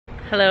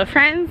Hello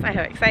friends, I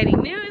have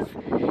exciting news.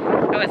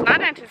 I was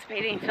not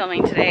anticipating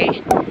filming today.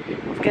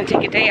 It's gonna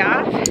take a day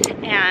off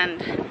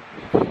and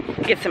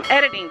get some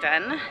editing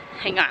done.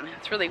 Hang on,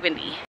 it's really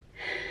windy.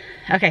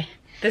 Okay,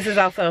 this is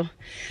also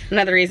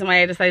another reason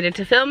why I decided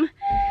to film.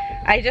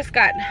 I just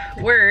got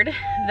word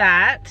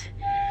that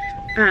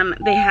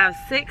they have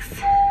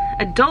 6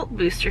 adult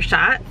booster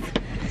shots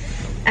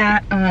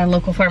at a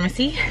local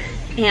pharmacy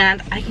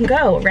and I can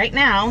go right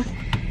now.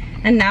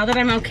 And now that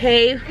I'm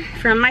okay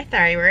from my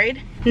thyroid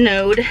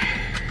node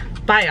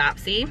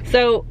biopsy.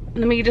 So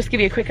let me just give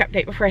you a quick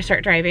update before I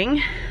start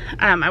driving.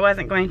 I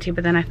wasn't going to,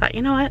 but then I thought,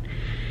 you know what?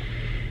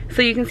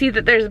 So you can see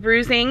that there's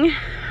bruising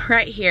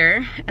right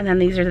here, and then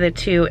these are the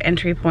 2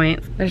 entry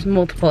points. There's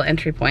multiple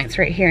entry points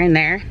right here and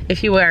there.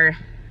 If you are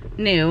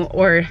new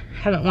or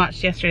haven't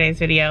watched yesterday's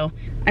video,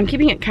 I'm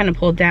keeping it kind of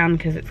pulled down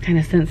because it's kind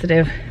of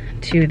sensitive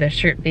to the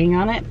shirt being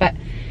on it, but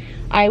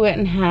I went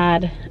and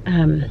had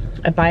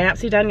a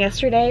biopsy done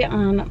yesterday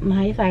on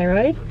my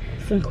thyroid.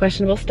 Some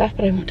questionable stuff,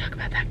 but I won't talk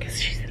about that because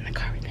she's in the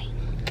car with me.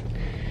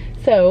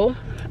 So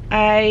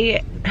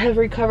I have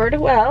recovered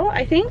well,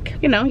 I think.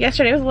 You know,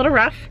 yesterday was a little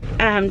rough,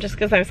 just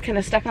because I was kind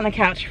of stuck on the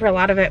couch for a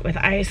lot of it with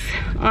ice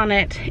on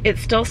it.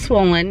 It's still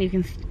swollen. You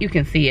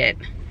can see it.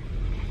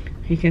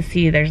 You can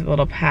see there's a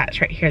little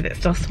patch right here that's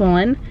still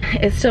swollen.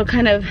 It still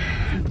kind of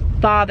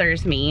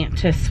bothers me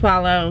to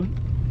swallow.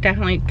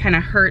 Definitely kind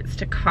of hurts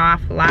to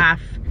cough, laugh,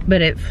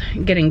 but it's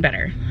getting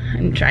better.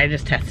 And I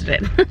just tested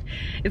it.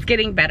 It's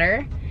getting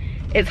better.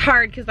 It's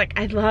hard because like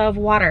I love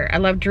water. I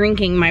love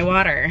drinking my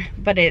water,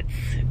 but it's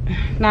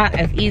not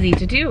as easy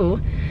to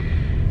do.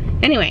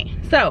 Anyway,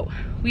 so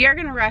we are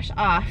gonna rush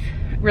off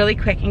really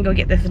quick and go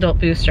get this adult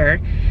booster.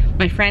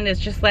 My friend is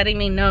just letting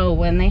me know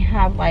when they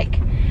have like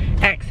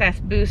excess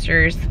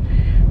boosters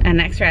and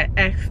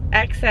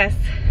excess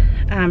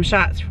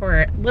shots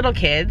for little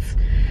kids.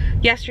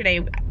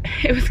 Yesterday,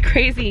 it was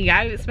crazy.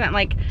 I spent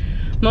like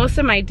most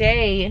of my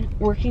day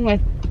working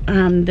with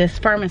this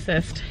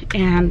pharmacist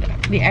and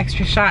the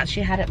extra shots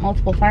she had at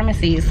multiple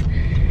pharmacies.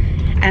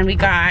 And we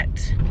got,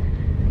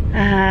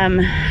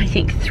 I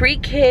think 3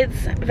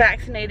 kids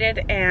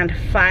vaccinated and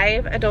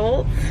 5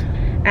 adults.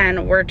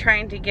 And we're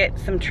trying to get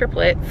some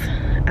triplets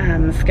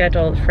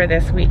scheduled for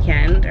this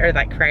weekend, or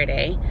like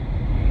Friday.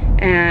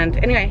 And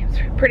anyway, it's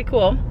pretty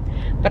cool.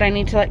 But I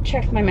need to like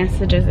check my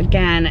messages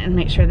again and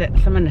make sure that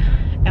someone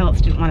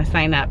else didn't want to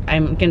sign up.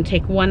 I'm gonna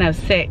take 1 of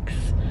 6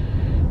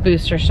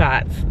 booster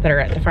shots that are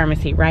at the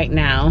pharmacy right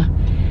now.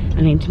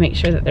 I need to make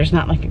sure that there's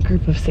not like a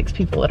group of 6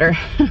 people that are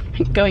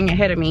going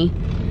ahead of me.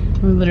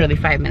 I'm literally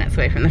 5 minutes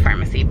away from the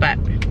pharmacy, but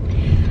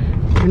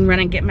I'm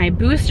gonna get my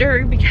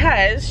booster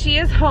because she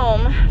is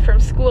home from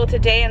school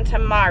today and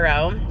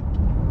tomorrow.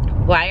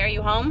 Why are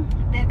you home?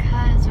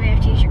 Because we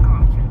have teacher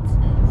conferences.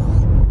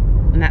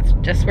 And that's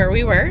just where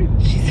we were.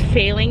 She's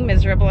failing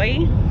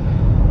miserably.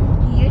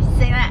 You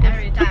say that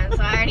every time,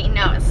 so I already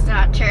know it's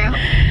not true.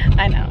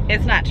 I know,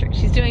 it's not true.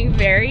 She's doing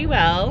very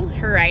well.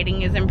 Her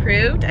writing is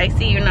improved. I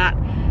see you're not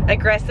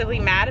aggressively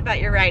mad about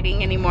your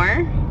writing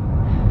anymore.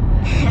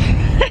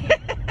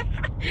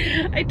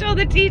 I told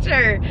the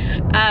teacher,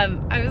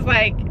 I was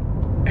like,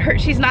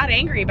 she's not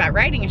angry about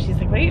writing. And she's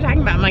like, what are you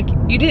talking about? I'm like,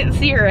 you didn't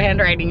see her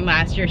handwriting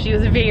last year. She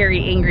was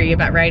very angry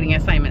about writing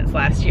assignments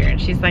last year. And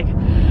she's like,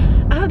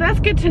 oh, that's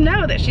good to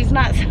know that she's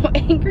not so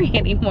angry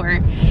anymore.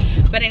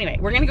 But anyway,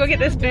 we're gonna go get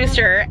this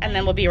booster and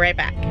then we'll be right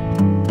back.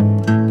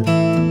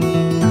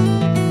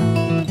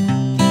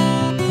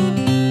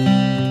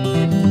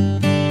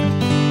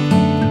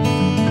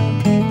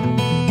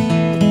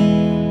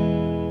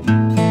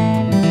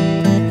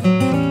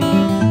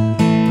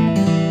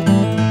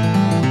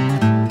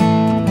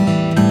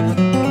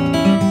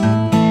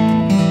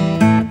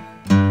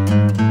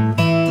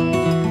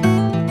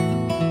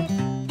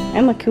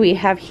 And look who we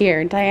have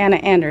here,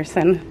 Dayna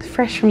Anderson,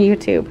 fresh from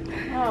YouTube.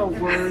 Oh,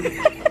 word.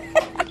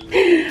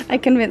 I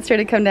convinced her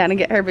to come down and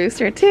get her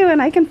booster too,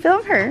 and I can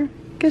film her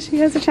because she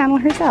has a channel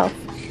herself.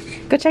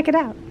 Go check it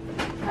out.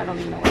 I don't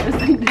even know what this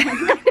thing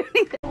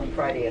is. On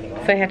Friday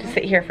anyway. So I have to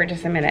sit here for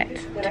just a minute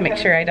to make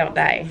sure I don't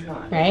die,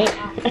 right?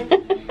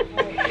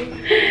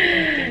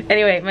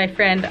 Anyway, my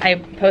friend, I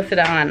posted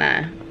on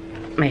a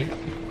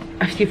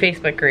few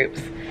Facebook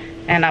groups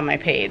and on my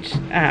page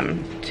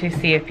to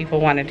see if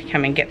people wanted to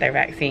come and get their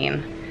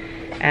vaccine.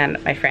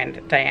 And my friend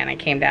Dayna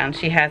came down.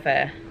 She has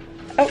a,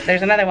 oh,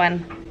 there's another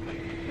one.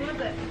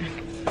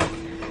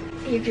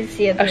 You can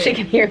see it. Oh, she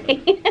can hear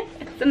me.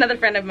 It's another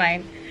friend of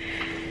mine.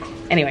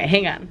 Anyway,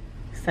 hang on.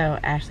 So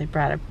Ashley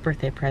brought a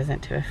birthday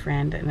present to a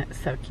friend and it's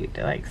so cute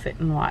to like sit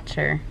and watch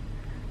her.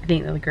 I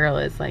think the girl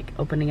is like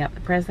opening up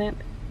the present.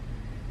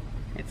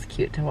 It's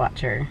cute to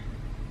watch her.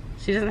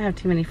 She doesn't have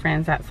too many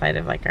friends outside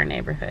of like our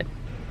neighborhood.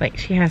 Like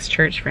she has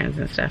church friends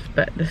and stuff,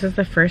 but this is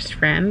the first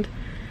friend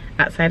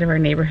outside of our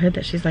neighborhood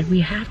that she's like, we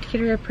have to get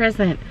her a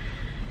present.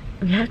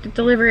 We have to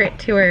deliver it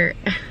to her.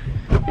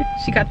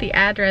 She got the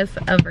address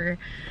of her.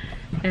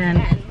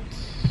 And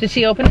did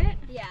she open it?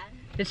 Yeah.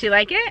 Did she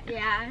like it?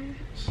 Yeah.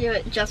 She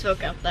just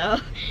woke up though.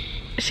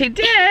 She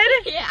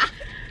did? Yeah.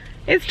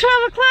 It's 12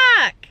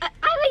 o'clock. I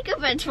wake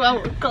up at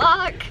 12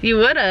 o'clock. You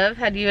would have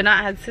had you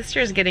not had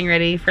sisters getting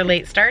ready for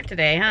late start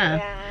today, huh?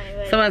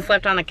 Yeah. Someone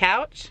slept on the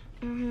couch?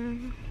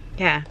 Mm-hmm.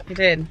 Yeah, you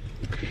did.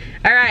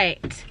 All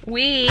right,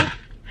 we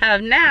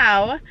have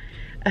now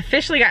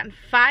officially gotten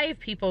 5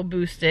 people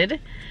boosted.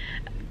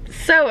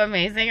 So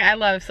amazing. I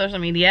love social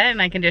media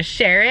and I can just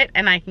share it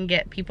and I can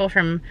get people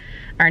from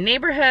our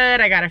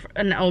neighborhood. I got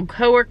an old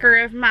coworker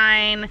of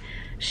mine.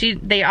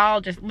 They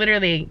all just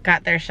literally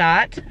got their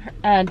shot.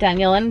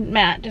 Daniel and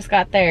Matt just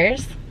got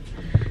theirs.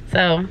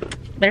 So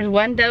there's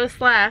 1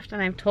 dose left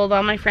and I've told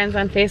all my friends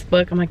on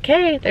Facebook, I'm like,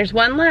 hey, there's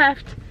 1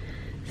 left.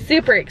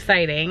 Super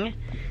exciting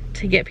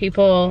to get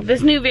people.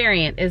 This new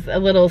variant is a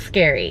little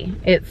scary.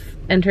 It's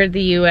entered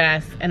the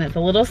US and it's a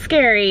little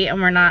scary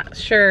and we're not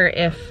sure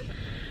if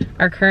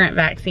our current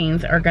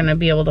vaccines are gonna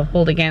be able to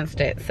hold against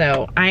it.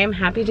 So I am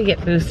happy to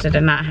get boosted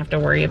and not have to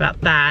worry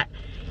about that.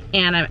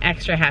 And I'm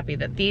extra happy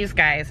that these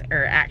guys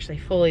are actually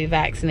fully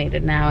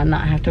vaccinated now and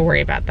not have to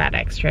worry about that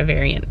extra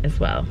variant as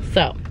well.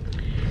 So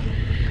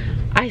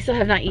I still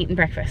have not eaten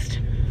breakfast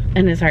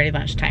and it's already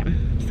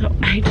lunchtime. So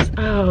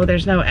oh,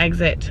 there's no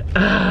exit. Oh,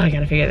 I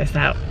gotta figure this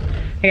out.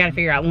 I gotta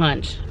figure out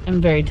lunch.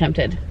 I'm very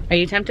tempted. Are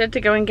you tempted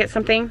to go and get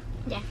something?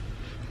 Yeah.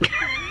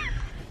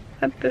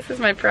 This is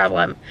my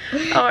problem.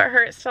 Oh, it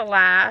hurts to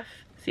laugh.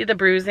 See the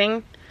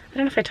bruising? I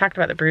don't know if I talked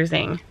about the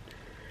bruising.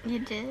 You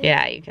did?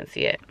 Yeah, you can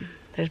see it.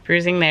 There's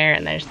bruising there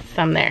and there's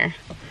some there.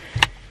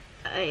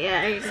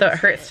 Yeah. So it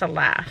hurts to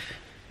laugh.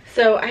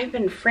 So I've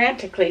been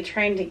frantically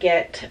trying to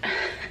get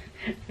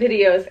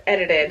videos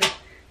edited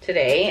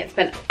today. It's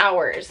been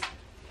hours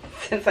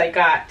since I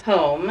got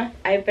home.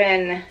 I've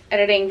been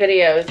editing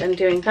videos and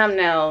doing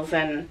thumbnails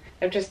and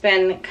I've just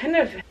been kind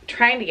of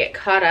trying to get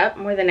caught up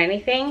more than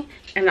anything.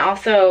 And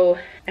also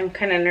I'm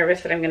kind of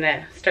nervous that I'm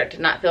gonna start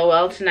to not feel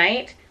well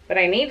tonight, but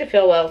I need to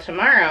feel well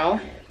tomorrow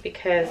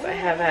because I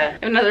have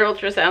another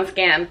ultrasound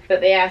scan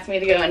that they asked me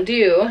to go and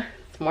do.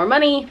 It's more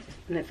money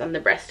and it's on the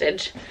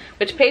breastage,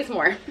 which pays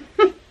more.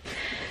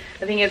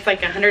 I think it's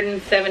like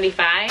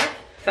 175,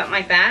 something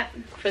like that,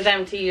 for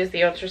them to use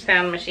the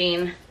ultrasound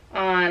machine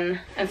on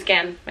and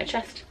scan my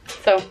chest.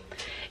 So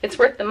it's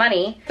worth the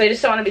money. So I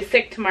just don't want to be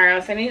sick tomorrow.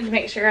 So I need to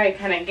make sure I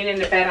kind of get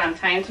into bed on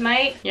time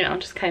tonight. You know,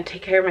 just kind of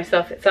take care of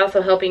myself. It's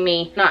also helping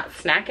me not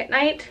snack at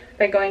night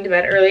by going to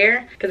bed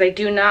earlier because I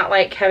do not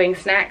like having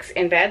snacks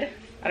in bed.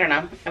 I don't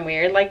know, I'm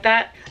weird like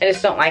that. I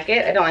just don't like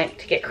it. I don't like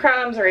to get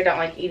crumbs or I don't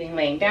like eating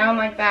laying down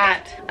like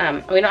that.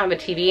 We don't have a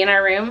TV in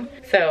our room,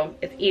 so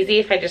it's easy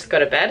if I just go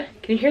to bed.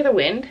 Can you hear the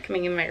wind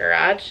coming in my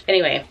garage?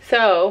 Anyway,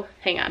 so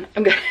hang on,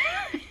 I'm gonna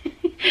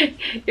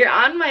you're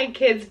on my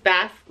kids'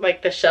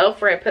 like the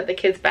shelf where I put the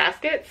kids'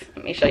 baskets.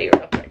 Let me show you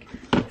real quick.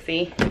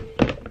 See,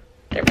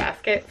 their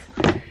baskets.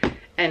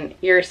 And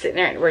you're sitting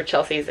there where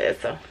Chelsea's is,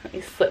 so let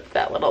me slip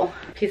that little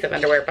piece of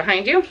underwear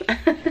behind you.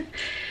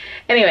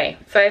 Anyway,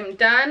 so I'm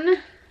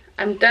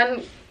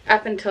done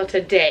up until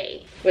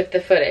today with the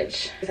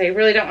footage because I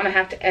really don't want to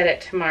have to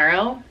edit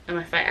tomorrow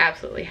unless I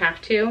absolutely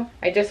have to.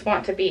 I just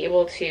want to be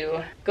able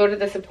to go to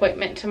this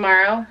appointment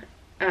tomorrow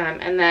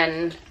and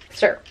then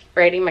start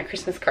writing my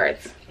Christmas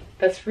cards.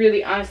 That's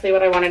really honestly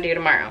what I want to do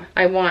tomorrow.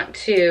 I want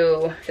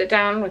to sit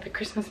down with a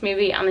Christmas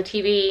movie on the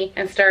TV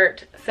and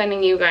start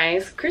sending you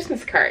guys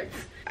Christmas cards.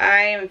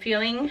 I am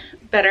feeling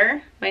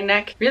better. My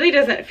neck really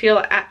doesn't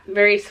feel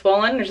very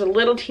swollen. There's a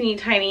little teeny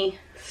tiny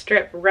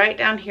strip right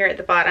down here at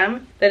the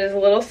bottom that is a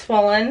little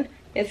swollen.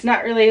 It's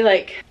not really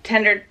like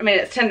tender. I mean,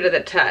 it's tender to the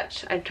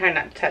touch. I'm trying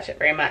not to touch it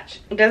very much.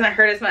 It doesn't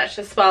hurt as much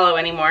to swallow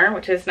anymore,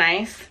 which is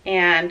nice.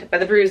 But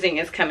the bruising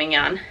is coming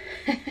on.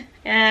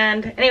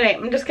 And anyway,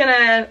 I'm just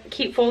gonna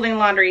keep folding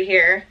laundry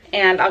here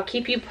and I'll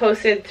keep you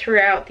posted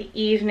throughout the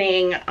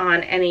evening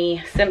on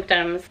any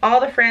symptoms.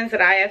 All the friends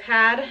that I have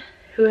had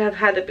who have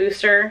had the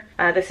booster,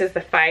 this is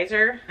the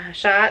Pfizer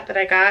shot that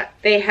I got,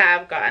 they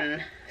have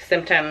gotten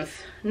symptoms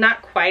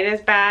not quite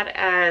as bad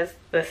as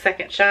the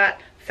second shot,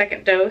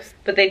 second dose,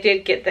 but they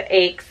did get the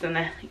aches and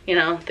the, you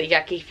know, the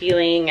yucky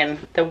feeling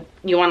and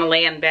you want to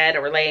lay in bed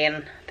or lay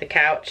in the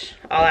couch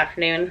all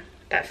afternoon.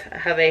 That's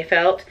how they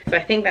felt. So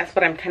I think that's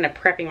what I'm kind of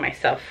prepping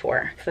myself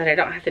for, so that I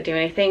don't have to do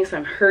anything. So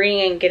I'm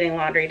hurrying, getting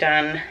laundry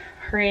done,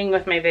 hurrying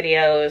with my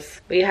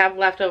videos. We have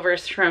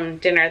leftovers from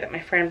dinner that my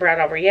friend brought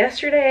over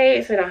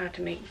yesterday, so I don't have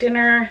to make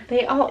dinner.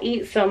 They all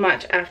eat so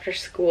much after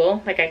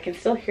school. Like I can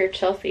still hear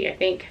Chelsea, I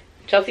think.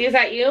 Chelsea, is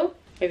that you?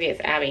 Maybe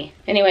it's Abby.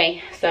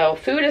 Anyway, so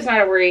food is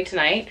not a worry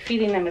tonight.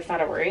 Feeding them is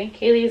not a worry.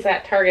 Kaylee's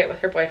at Target with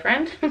her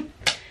boyfriend.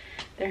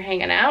 They're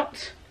hanging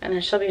out and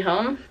then she'll be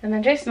home and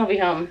then Jason will be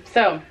home.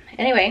 So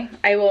anyway,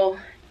 I will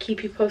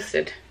keep you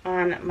posted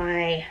on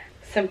my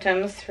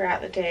symptoms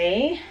throughout the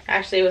day.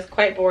 Actually, I was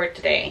quite bored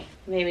today.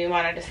 Made me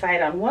want to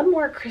decide on one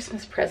more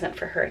Christmas present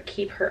for her to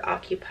keep her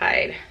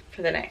occupied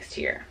for the next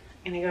year.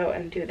 I'm gonna go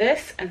and do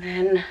this and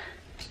then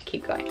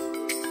keep going.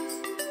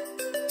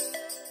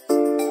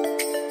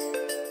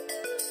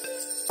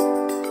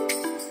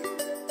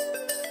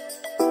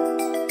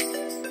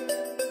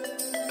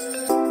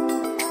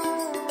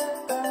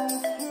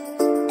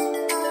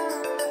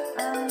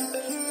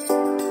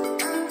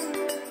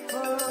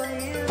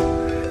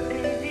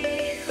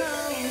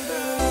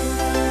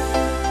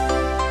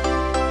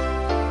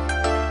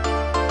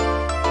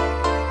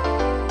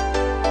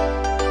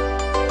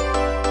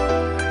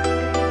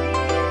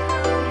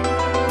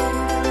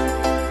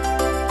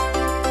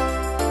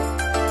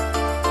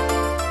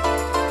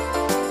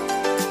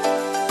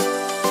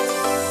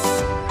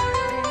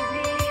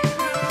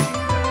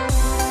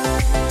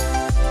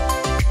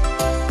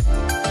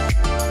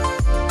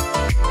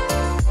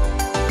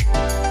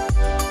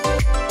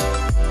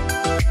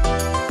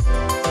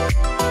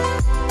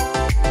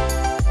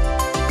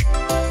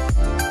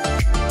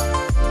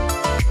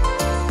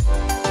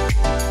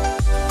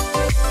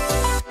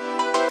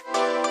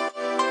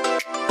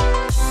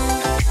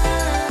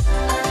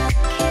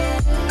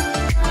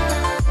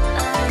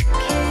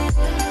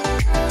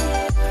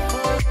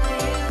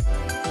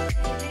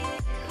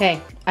 Okay,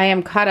 I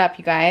am caught up,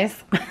 you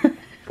guys.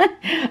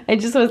 I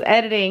just was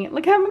editing.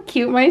 Look how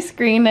cute my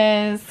screen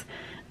is.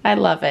 I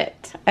love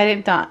it. I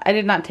did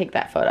not take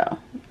that photo.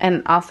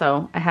 And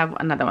also, I have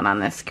another one on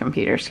this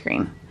computer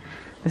screen.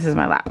 This is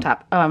my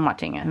laptop. Oh, I'm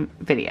watching a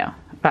video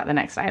about the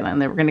next island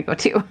that we're gonna go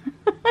to.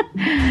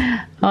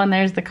 Oh, and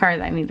there's the card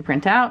that I need to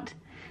print out.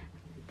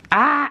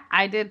 Ah,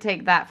 I did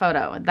take that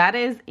photo. That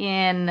is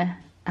in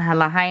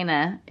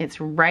Lahaina. It's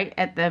right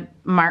at the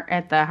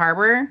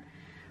harbor,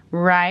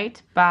 right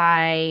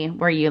by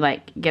where you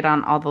like get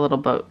on all the little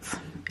boats.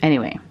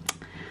 Anyway,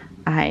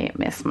 I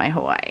miss my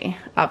Hawaii,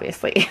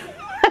 obviously.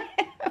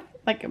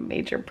 Like a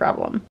major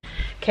problem.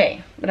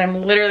 Okay, but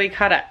I'm literally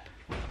caught up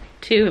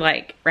to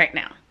like right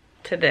now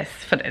to this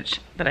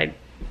footage that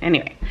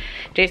anyway.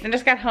 Jason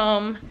just got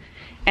home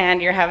and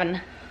you're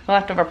having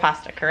leftover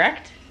pasta,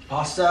 correct?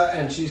 Pasta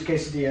and cheese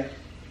quesadilla.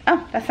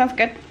 Oh, that sounds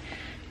good.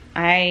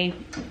 I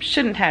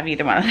shouldn't have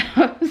either one of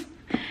those.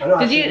 I know,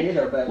 I shouldn't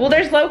either, but... Well,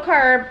 there's low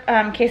carb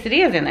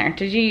quesadillas in there.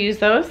 Did you use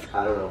those?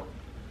 I don't know.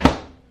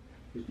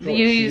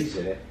 You used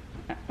it.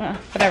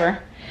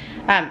 Whatever.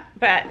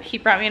 But he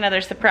brought me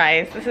another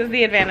surprise. This is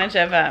the advantage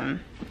of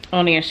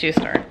owning a shoe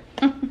store.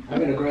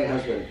 Having a great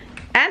husband.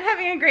 And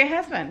having a great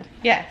husband,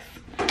 yes.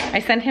 I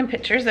send him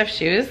pictures of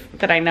shoes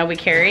that I know we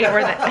carry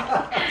or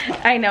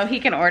that I know he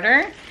can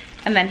order,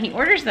 and then he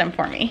orders them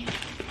for me.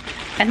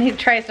 And he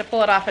tries to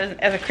pull it off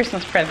as a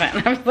Christmas present.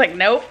 And I was like,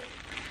 nope,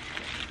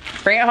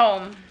 bring it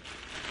home.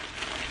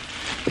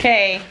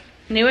 Okay,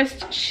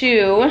 newest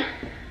shoe.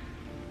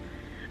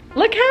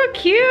 Look how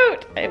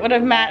cute. It would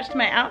have matched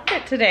my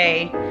outfit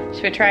today.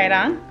 Should we try it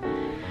on?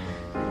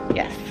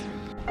 Yes.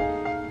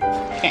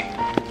 Okay.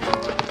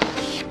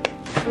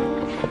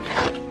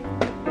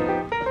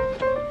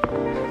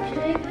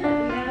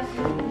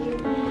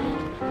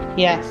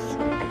 Yes.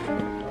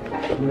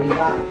 What do you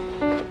got?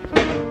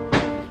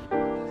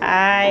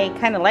 I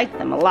kind of like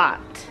them a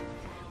lot,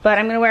 but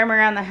I'm gonna wear them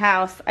around the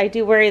house. I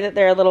do worry that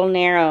they're a little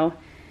narrow.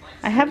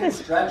 I have this.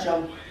 Stretch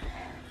them.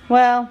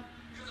 Well,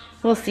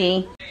 we'll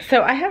see.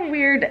 So I have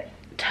weird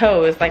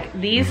toes, like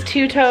these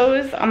two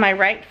toes on my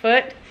right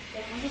foot.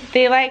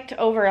 They like to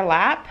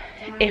overlap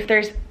if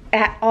there's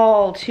at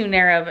all too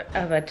narrow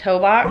of a toe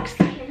box,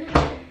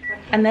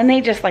 and then they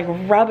just like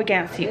rub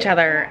against each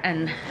other,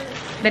 and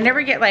they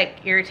never get like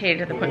irritated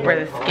to the point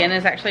where the skin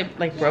is actually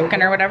like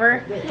broken or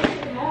whatever.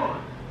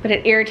 But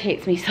it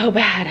irritates me so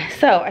bad.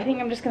 So I think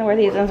I'm just gonna wear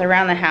these ones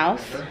around the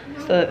house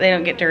so that they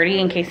don't get dirty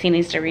in case he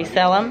needs to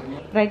resell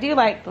them. But I do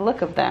like the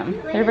look of them.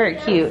 They're very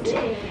cute.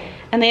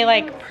 And they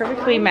like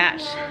perfectly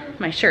match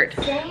my shirt.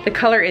 The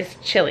color is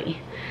chili.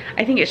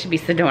 I think it should be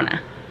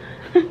Sedona.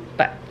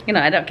 But, you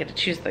know, I don't get to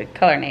choose the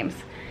color names.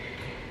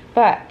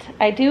 But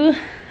I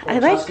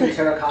like Tuscan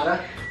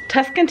terracotta?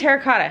 Tuscan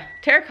terracotta.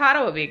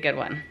 Terracotta would be a good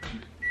one.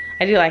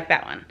 I do like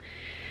that one.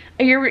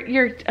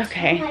 You're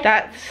okay,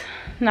 that's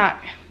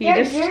not, you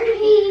just,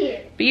 dirty.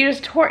 but you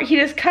just he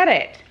just cut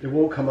it. It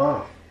won't come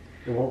off.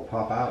 It won't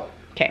pop out.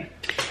 Okay.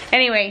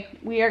 Anyway,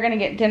 we are gonna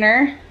get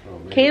dinner.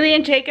 Kaylee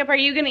and Jacob, are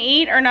you gonna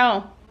eat or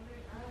no?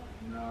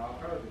 No, I'll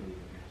probably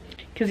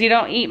eat. Because you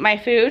don't eat my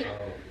food?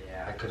 Oh,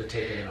 yeah, I could have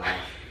taken it off.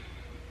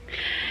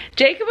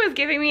 Jacob was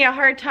giving me a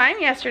hard time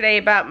yesterday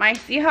about my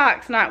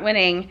Seahawks not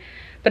winning,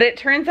 but it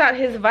turns out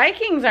his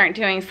Vikings aren't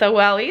doing so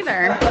well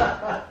either.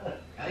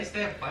 At least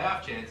they have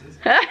playoff chances.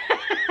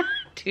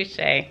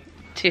 Touche.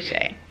 Touche.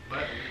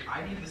 But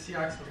I need the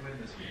Seahawks to win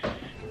this week.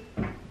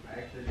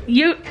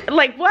 You,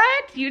 like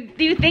what? Do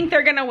you think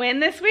they're gonna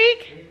win this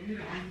week? They need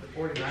to beat the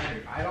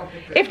 49ers. I don't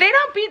think If they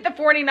don't beat the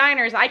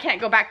 49ers, I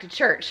can't go back to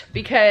church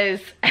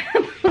because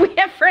we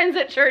have friends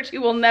at church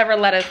who will never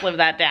let us live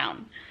that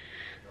down.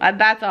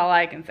 That's all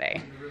I can say.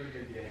 it's a really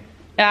good game.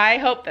 I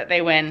hope that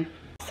they win.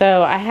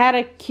 So I had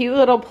a cute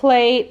little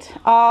plate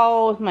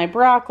all with my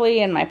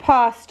broccoli and my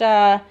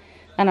pasta,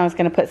 and I was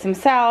gonna put some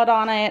salad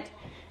on it.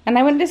 And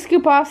I went to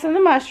scoop off some of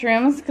the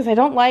mushrooms because I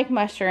don't like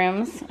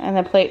mushrooms, and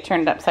the plate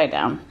turned upside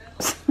down.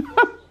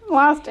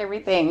 Lost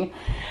everything.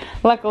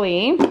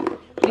 Luckily,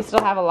 we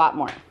still have a lot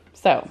more.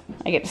 So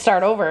I get to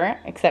start over,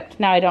 except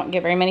now I don't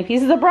get very many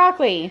pieces of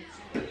broccoli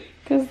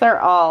because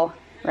they're all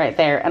right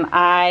there. And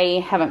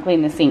I haven't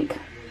cleaned the sink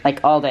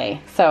like all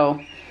day. So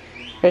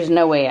there's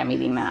no way I'm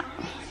eating that.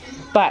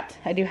 But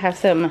I do have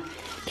some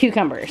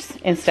cucumbers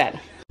instead.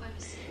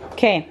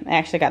 Okay, I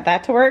actually got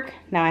that to work.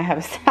 Now I have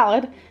a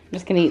salad. I'm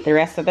just gonna eat the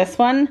rest of this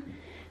one.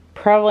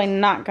 Probably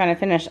not gonna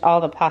finish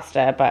all the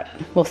pasta, but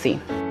we'll see.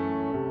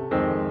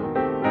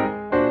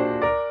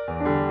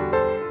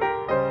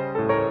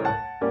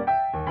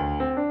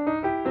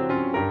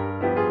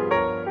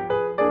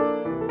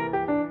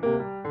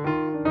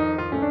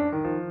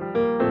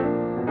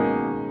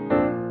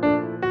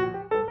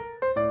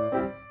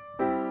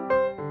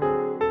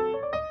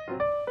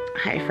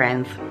 Hi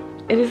friends,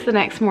 it is the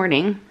next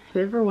morning. Have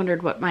you ever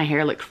wondered what my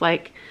hair looks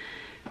like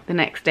the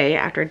next day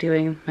after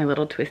doing my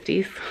little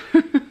twisties?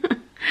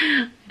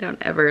 I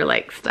don't ever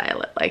like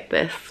style it like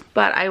this,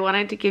 but I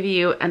wanted to give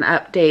you an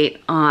update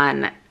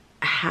on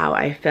how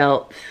I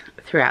felt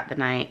throughout the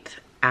night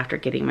after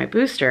getting my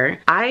booster,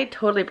 I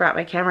totally brought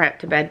my camera up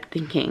to bed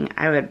thinking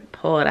I would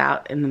pull it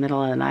out in the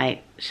middle of the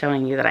night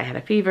showing you that I had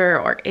a fever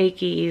or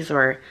achies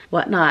or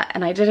whatnot,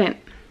 and I didn't.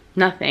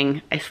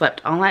 Nothing. I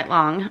slept all night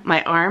long.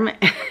 My arm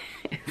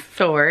is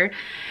sore.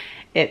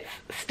 It's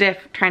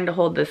stiff trying to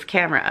hold this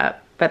camera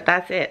up, but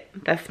that's it.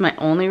 That's my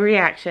only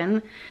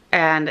reaction,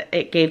 and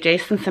it gave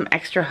Jason some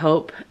extra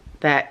hope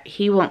that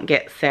he won't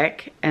get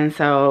sick, and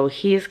so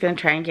he's gonna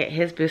try and get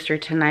his booster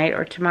tonight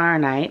or tomorrow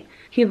night.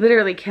 He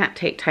literally can't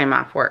take time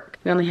off work.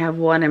 We only have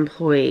one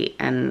employee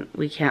and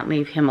we can't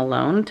leave him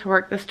alone to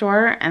work the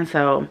store, and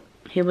so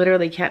he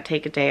literally can't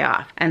take a day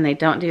off. And they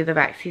don't do the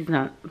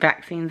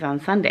vaccines on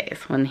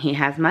Sundays when he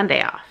has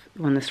Monday off,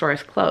 when the store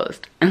is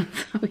closed. And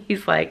so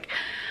he's like,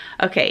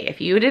 okay, if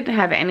you didn't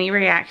have any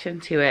reaction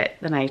to it,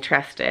 then I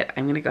trust it.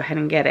 I'm gonna go ahead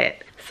and get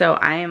it. So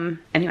I'm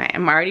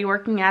already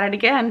working at it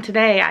again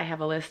today. I have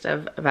a list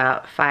of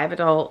about 5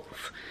 adults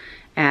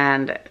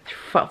and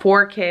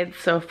 4 kids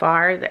so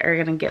far that are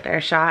gonna get their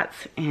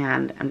shots,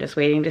 and I'm just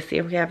waiting to see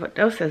if we have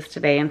doses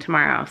today and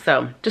tomorrow.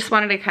 So just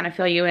wanted to kind of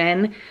fill you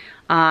in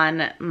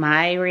on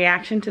my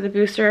reaction to the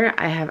booster.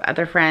 I have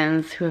other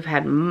friends who have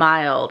had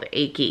mild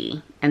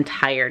achy and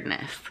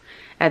tiredness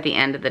at the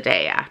end of the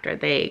day after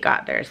they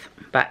got theirs,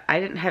 but I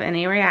didn't have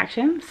any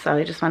reaction, so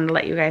I just wanted to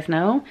let you guys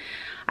know.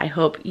 I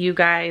hope you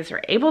guys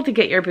are able to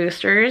get your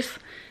boosters.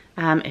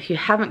 If you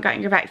haven't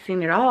gotten your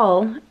vaccine at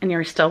all and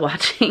you're still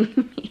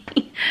watching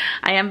me,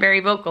 I am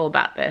very vocal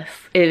about this.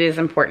 It is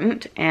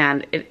important,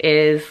 and it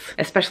is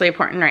especially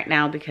important right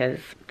now because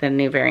the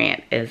new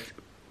variant is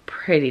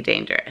pretty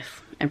dangerous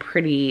and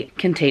pretty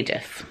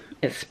contagious.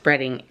 It's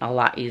spreading a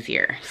lot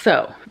easier.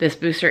 So this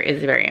booster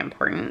is very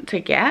important to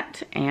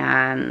get,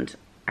 and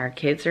our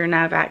kids are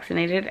now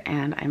vaccinated,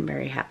 and I'm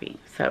very happy.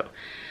 So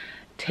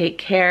take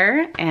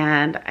care,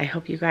 and I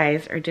hope you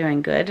guys are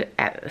doing good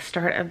at the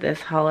start of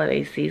this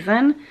holiday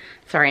season.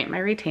 Sorry, my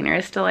retainer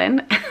is still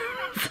in,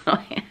 so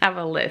I have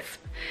a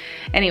lisp.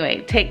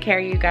 Anyway, take care,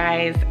 you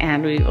guys,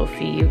 and we will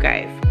see you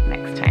guys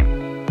next time.